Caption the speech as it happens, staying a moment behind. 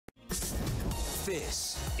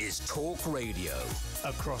This is Talk Radio.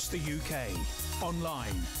 Across the UK,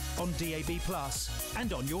 online, on DAB+,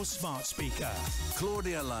 and on your smart speaker.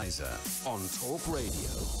 Claudia-Liza on Talk Radio.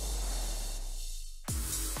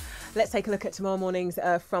 Let's take a look at tomorrow morning's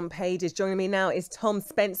front pages. Joining me now is Tom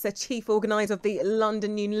Spencer, Chief Organiser of the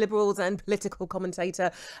London New Liberals and political commentator.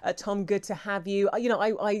 Tom, good to have you.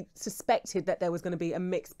 I suspected that there was going to be a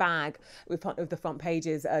mixed bag with the front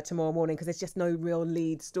pages tomorrow morning because there's just no real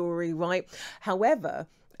lead story, right? However,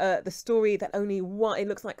 the story that it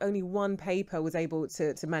looks like only one paper was able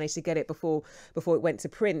to manage to get it before it went to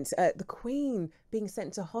print. The Queen being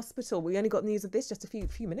sent to hospital. We only got news of this just a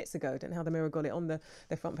few minutes ago. I don't know how the Mirror got it on the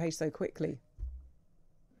front page so quickly.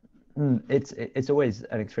 It's always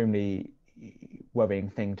an extremely worrying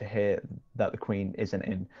thing to hear that the Queen isn't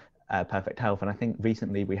in perfect health, and I think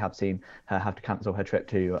recently we have seen her have to cancel her trip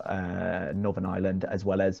to Northern Ireland, as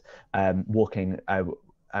well as walking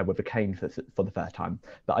with a cane for the first time.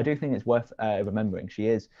 But I do think it's worth remembering she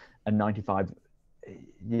is a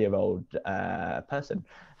 95-year-old person.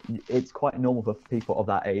 It's quite normal for people of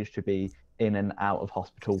that age to be in and out of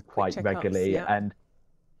hospital quite regularly. Yeah.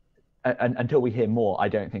 And until we hear more, I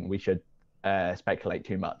don't think we should speculate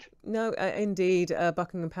too much. No, indeed.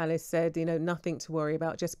 Buckingham Palace said, nothing to worry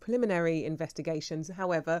about, just preliminary investigations.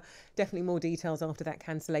 However, definitely more details after that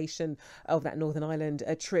cancellation of that Northern Ireland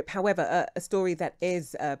trip. However, a story that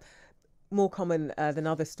is more common than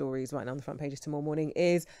other stories right now on the front pages tomorrow morning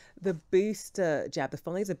is the booster jab, the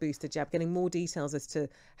Pfizer booster jab, getting more details as to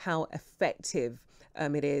how effective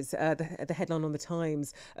it is. The headline on the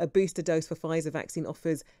Times, a booster dose for Pfizer vaccine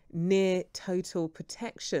offers near total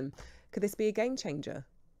protection. Could this be a game changer?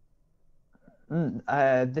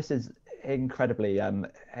 This is incredibly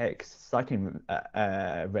exciting,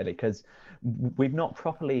 really, because we've not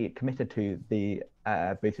properly committed to the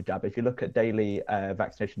booster jab. If you look at daily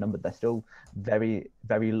vaccination numbers, they're still very,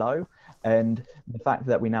 very low. And the fact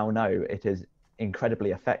that we now know it is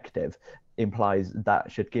incredibly effective implies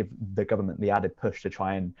that should give the government the added push to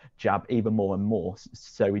try and jab even more and more.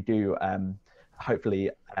 So we do hopefully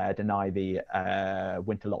deny the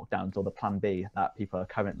winter lockdowns or the plan B that people are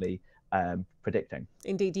currently predicting.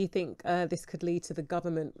 Indeed. Do you think this could lead to the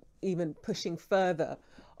government even pushing further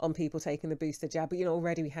on people taking the booster jab? But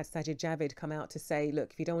already we had Sajid Javid come out to say,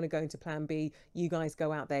 look, if you don't want to go into plan B, you guys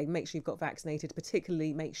go out there, make sure you've got vaccinated,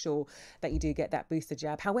 particularly make sure that you do get that booster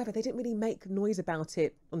jab. However, they didn't really make noise about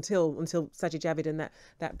it until Sajid Javid and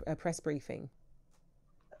that press briefing.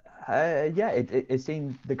 It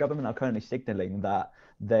seems the government are currently signalling that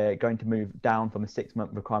they're going to move down from a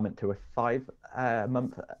 6-month requirement to a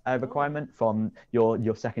 5-month requirement from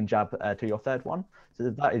your second jab to your third one.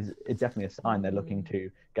 So that is definitely a sign they're looking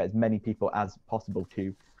to get as many people as possible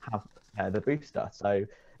to have the booster. So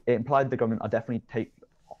it implied the government are definitely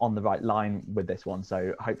on the right line with this one.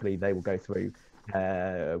 So hopefully they will go through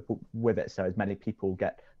with it, so as many people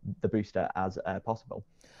get the booster as possible.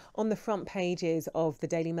 On the front pages of the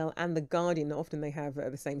Daily Mail and the Guardian, not often they have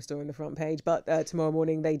the same story on the front page, but tomorrow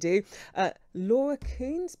morning they do. Laura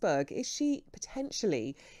Kuenssberg, is she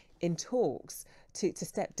potentially in talks to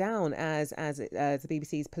step down as the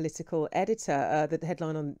BBC's political editor? The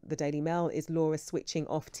headline on the Daily Mail is Laura switching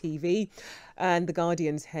off TV, and the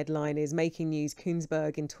Guardian's headline is making news: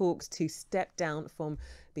 Kuenssberg in talks to step down from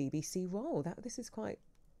BBC role. This is quite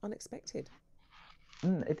unexpected.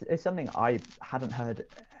 It's something I hadn't heard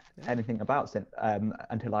anything about since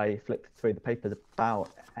until I flipped through the papers about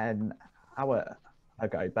an hour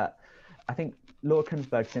ago. But I think Laura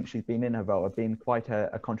Kuenssberg, since she's been in her role, has been quite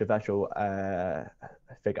a controversial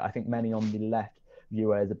figure. I think many on the left view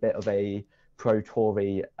her as a bit of a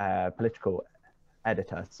pro-Tory political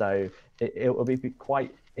editor. So it will be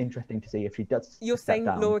quite interesting to see if she does. You're saying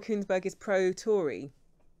down. Laura Kuenssberg is pro-Tory?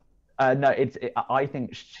 No, I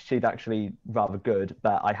think she's actually rather good,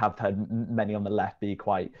 but I have heard many on the left be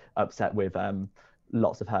quite upset with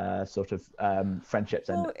lots of her sort of friendships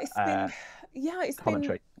and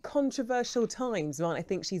commentary. Been controversial times, right? I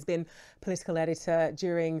think she's been political editor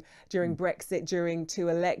during Brexit, during 2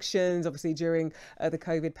 elections, obviously during the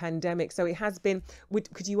COVID pandemic. So it has been.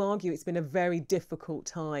 Could you argue it's been a very difficult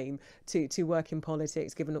time to work in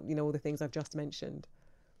politics, given all the things I've just mentioned?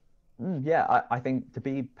 I think to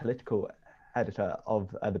be political editor of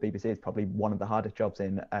the BBC is probably one of the hardest jobs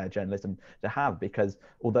in journalism to have, because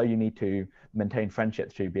although you need to maintain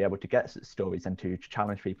friendships to be able to get stories and to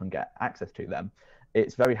challenge people and get access to them,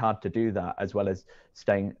 it's very hard to do that, as well as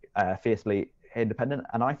staying fiercely independent.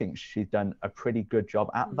 And I think she's done a pretty good job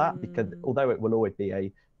at that, because although it will always be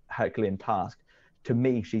a Herculean task, to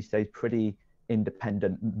me she stays pretty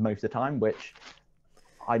independent most of the time, which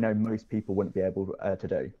I know most people wouldn't be able to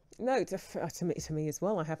do. No, to me as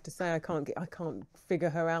well. I have to say, I can't figure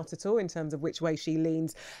her out at all in terms of which way she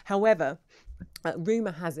leans. However,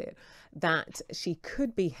 rumour has it that she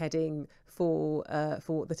could be heading for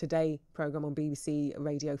the Today programme on BBC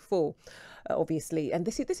Radio 4, obviously. And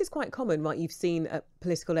this is quite common, right? You've seen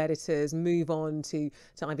political editors move on to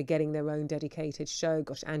either getting their own dedicated show.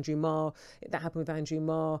 Gosh, Andrew Marr, that happened with Andrew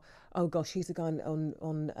Marr. Oh gosh, he's the guy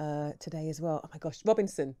on Today as well. Oh my gosh,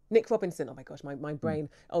 Nick Robinson. Oh my gosh, my brain,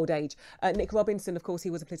 old age. Nick Robinson, of course, he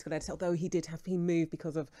was a political editor, although he moved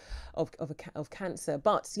because of cancer.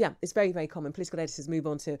 But yeah, it's very, very common. Political editors move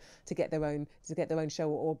on to get their own show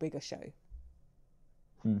or a bigger show.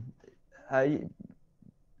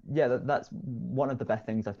 Yeah, that's one of the best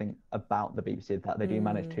things I think about the BBC, is that they do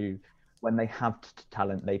manage to, when they have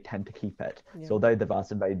talent, they tend to keep it. Yeah. So although there are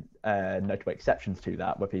some very notable exceptions to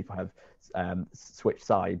that, where people have switched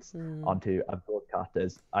sides onto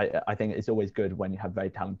broadcasters, I think it's always good when you have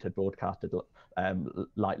very talented broadcasters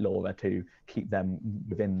like Laura to keep them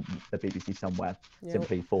within the BBC somewhere,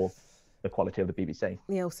 simply for the quality of the BBC.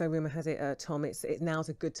 Yeah, also rumour has it, Tom, now's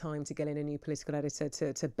a good time to get in a new political editor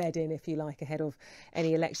to bed in, if you like, ahead of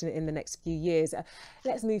any election in the next few years.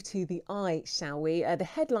 Let's move to the Eye, shall we? The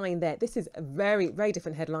headline there, this is a very, very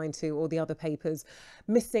different headline to all the other papers.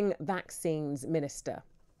 Missing vaccines minister.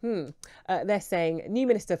 They're saying new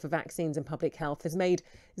Minister for Vaccines and Public Health has made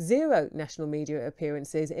 0 national media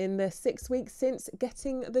appearances in the 6 weeks since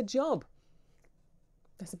getting the job.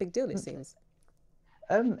 That's a big deal, it seems.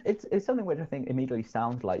 It's something which I think immediately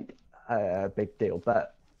sounds like a big deal,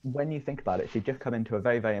 but when you think about it, she'd just come into a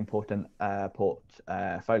very, very important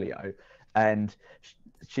portfolio, and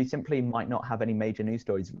she simply might not have any major news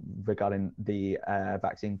stories regarding the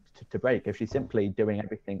vaccine to break if she's simply doing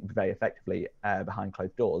everything very effectively behind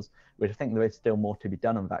closed doors, which I think there is still more to be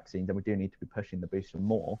done on vaccines, and we do need to be pushing the booster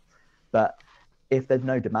more. But if there's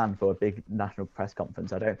no demand for a big national press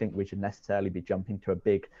conference, I don't think we should necessarily be jumping to a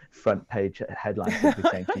big front page headline.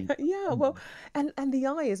 Yeah, well, and the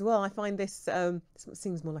Eye as well. I find this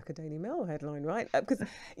seems more like a Daily Mail headline, right? Because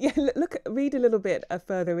read a little bit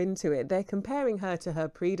further into it. They're comparing her to her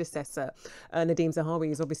predecessor. Nadhim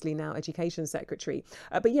Zahawi is obviously now Education Secretary.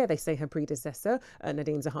 But yeah, they say her predecessor,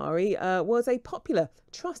 Nadhim Zahawi, was a popular,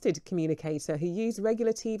 trusted communicator who used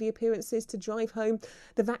regular TV appearances to drive home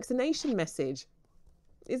the vaccination message.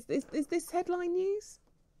 Is this headline news?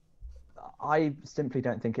 I simply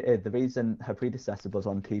don't think it is. The reason her predecessor was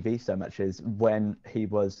on TV so much is when he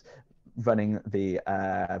was running the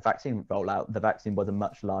vaccine rollout, the vaccine was a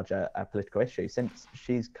much larger political issue. Since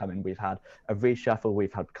she's come in, we've had a reshuffle,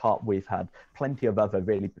 we've had COP, we've had plenty of other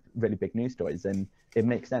really, really big news stories. And it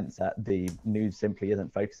makes sense that the news simply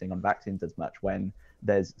isn't focusing on vaccines as much when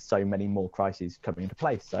there's so many more crises coming into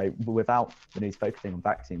place. So without the news focusing on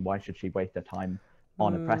vaccine, why should she waste her time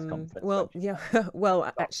on a press conference? Well, yeah.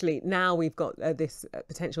 Well, actually, now we've got this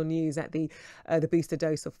potential news that the booster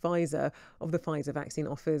dose of the Pfizer vaccine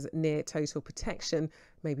offers near total protection.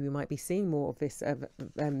 Maybe we might be seeing more of this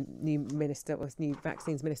new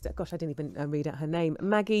vaccines minister. Gosh, I didn't even read out her name.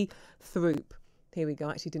 Maggie Throup. Here we go.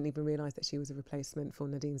 I actually didn't even realise that she was a replacement for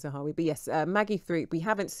Nadhim Zahawi. But yes, Maggie Throup, we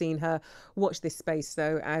haven't seen her. Watch this space,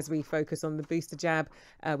 though, as we focus on the booster jab.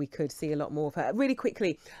 We could see a lot more of her. Really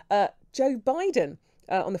quickly, Joe Biden,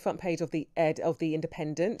 on the front page of the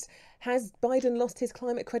Independent. Has Biden lost his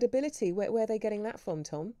climate credibility? Where are they getting that from,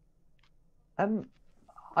 Tom?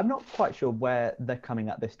 I'm not quite sure where they're coming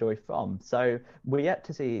at this story from. So we're yet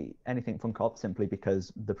to see anything from COP, simply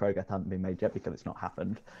because the progress hasn't been made yet, because it's not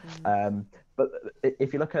happened. But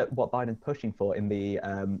if you look at what Biden's pushing for in the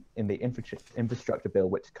infrastructure bill,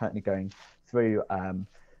 which is currently going through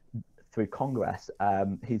Congress,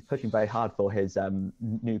 he's pushing very hard for his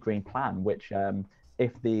new green plan, which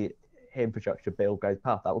if the infrastructure bill goes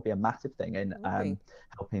past, that will be a massive thing in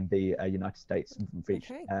helping the United States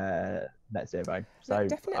reach net zero. So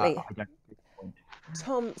definitely.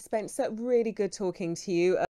 Tom Spencer, really good talking to you.